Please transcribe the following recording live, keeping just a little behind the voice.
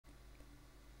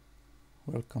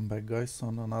Welcome back, guys,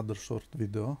 on another short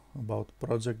video about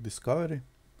Project Discovery.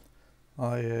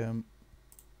 I am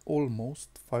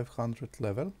almost 500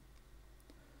 level.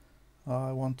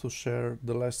 I want to share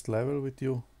the last level with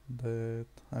you that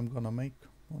I'm gonna make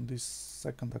on this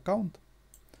second account,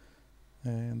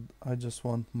 and I just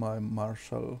want my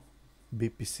Marshal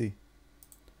BPC.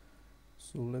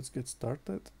 So let's get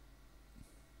started.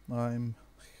 I'm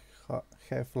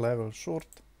half level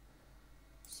short,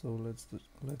 so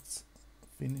let's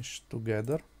finish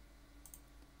together.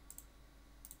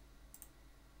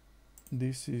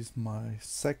 This is my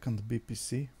second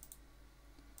BPC.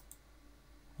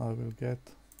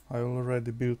 I already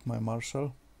built my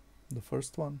Marshal, the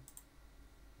first one,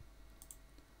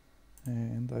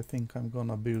 and I think I'm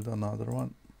gonna build another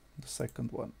one, the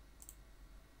second one.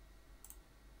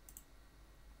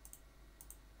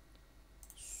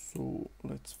 So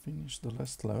let's finish the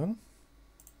last level.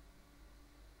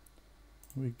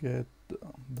 We get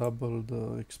double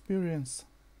the experience.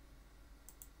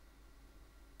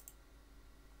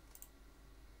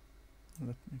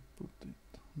 Let me put it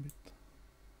a bit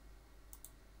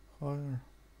higher.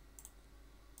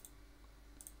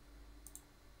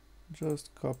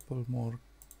 Just couple more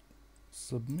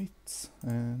submits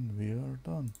and we are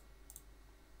done.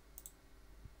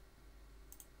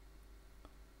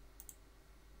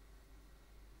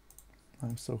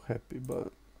 I'm so happy,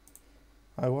 but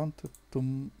I wanted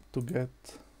to get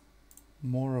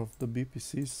more of the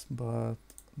BPCs, but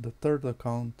the third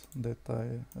account that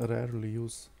I rarely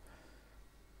use,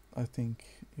 I think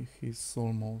he's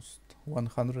almost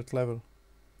 100 level,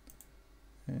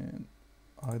 and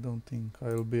I don't think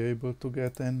I'll be able to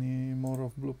get any more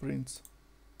of blueprints.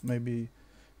 Maybe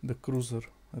the cruiser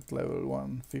at level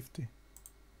 150.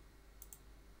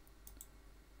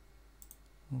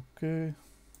 Okay,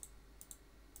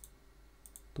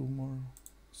 2 more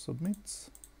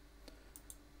submits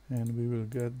and we will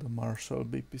get the Marshal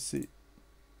BPC.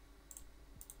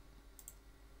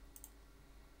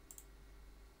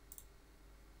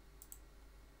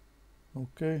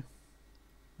 Okay,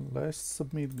 last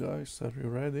submit, guys. Are you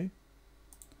ready?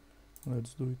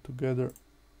 Let's do it together.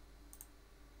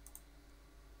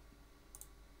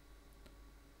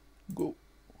 Go.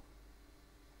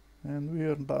 And we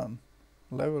are done.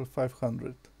 Level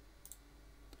 500.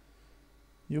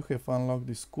 You have unlocked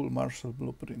this cool Marshal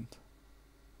blueprint.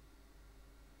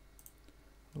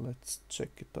 Let's check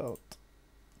it out.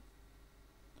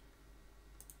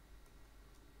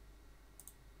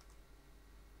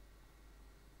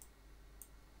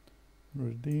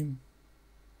 Redeem.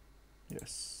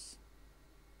 Yes.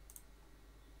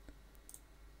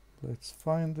 Let's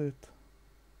find it.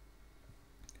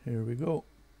 Here we go.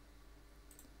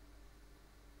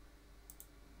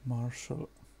 Marshal.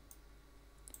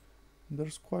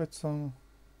 There's quite some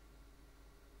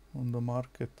on the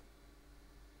market.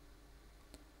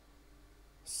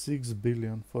 6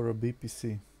 billion for a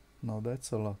BPC. Now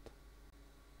that's a lot.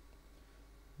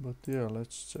 But yeah,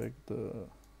 let's check the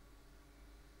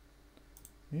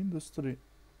industry.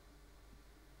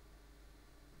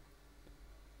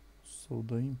 So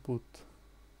the input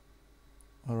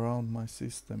around my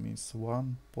system is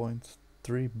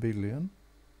 1.3 billion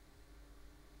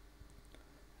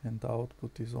and the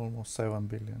output is almost 7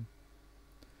 billion.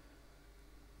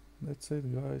 That's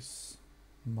it, guys.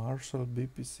 Marshal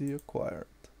BPC acquired.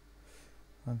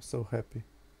 I'm so happy.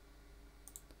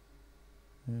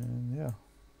 And yeah,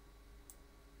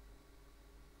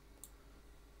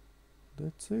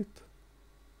 that's it.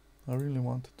 I really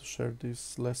wanted to share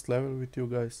this last level with you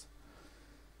guys.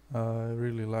 I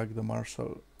really like the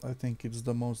Marshal. I think it's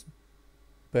the most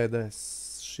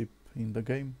badass ship in the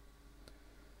game,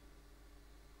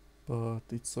 but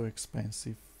it's so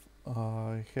expensive.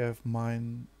 I have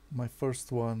my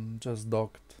first one just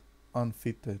docked,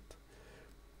 unfitted.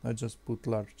 I just put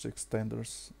large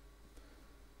extenders,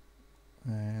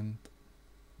 and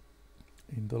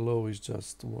in the low is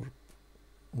just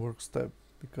work step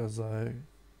because I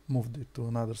moved it to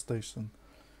another station,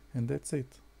 and that's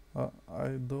it.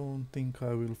 I don't think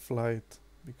I will fly it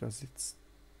because it's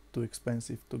too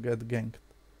expensive to get ganked.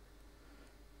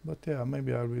 But yeah,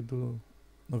 maybe I will do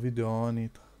a video on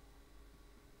it,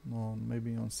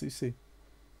 maybe on CC.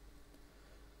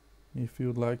 If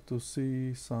you'd like to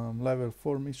see some level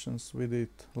 4 missions with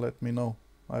it, let me know.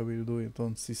 I will do it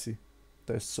on CC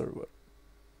test server.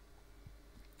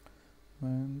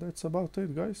 And that's about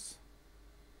it, guys.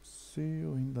 See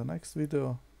you in the next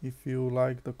video. If you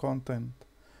like the content,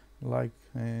 like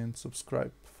and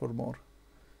subscribe for more.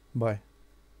 Bye.